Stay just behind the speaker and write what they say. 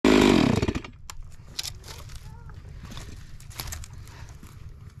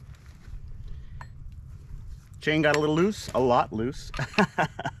chain got a little loose, a lot loose.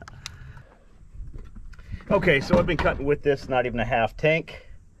 Okay, so I've been cutting with this, not even a half tank.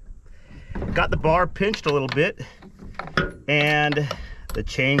 Got the bar pinched a little bit and the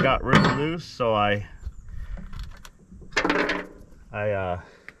chain got really loose, so I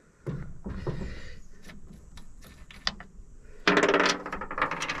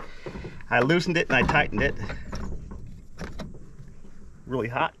loosened it and I tightened it. Really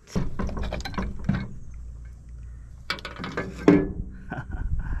hot.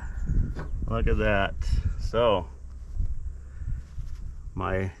 Look at that. So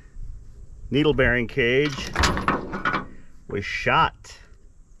my needle bearing cage was shot.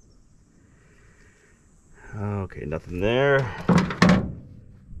 Okay, nothing there.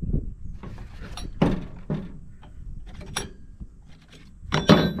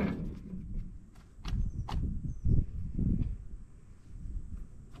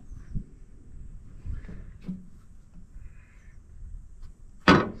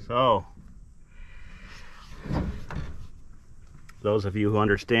 So, those of you who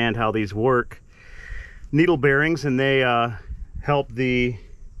understand how these work, needle bearings, and they help the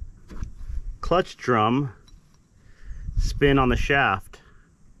clutch drum spin on the shaft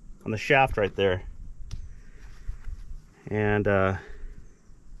right there. And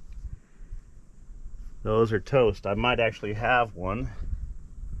those are toast. I might actually have one.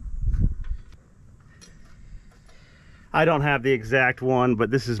 I don't have the exact one,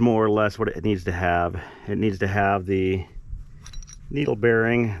 but this is more or less what it needs to have. It needs to have the needle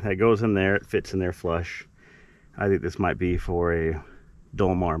bearing that goes in there. It fits in there flush. I think this might be for a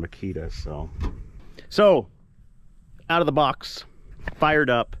Dolmar Makita. So out of the box, fired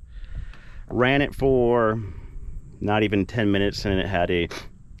up, ran it for not even 10 minutes, and it had a,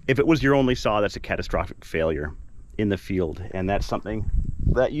 if it was your only saw, that's a catastrophic failure in the field, and that's something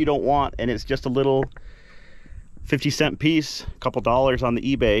that you don't want. And it's just a little 50-cent piece, a couple dollars on the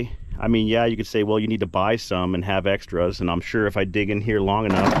eBay. I mean, yeah, you could say, well, you need to buy some and have extras, and I'm sure if I dig in here long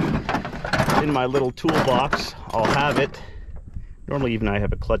enough in my little toolbox, I'll have it. Normally even I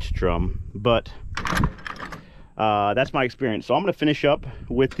have a clutch drum, but that's my experience. So I'm going to finish up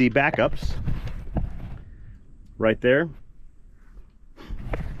with the backups right there,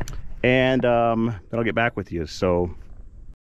 and then I'll get back with you. So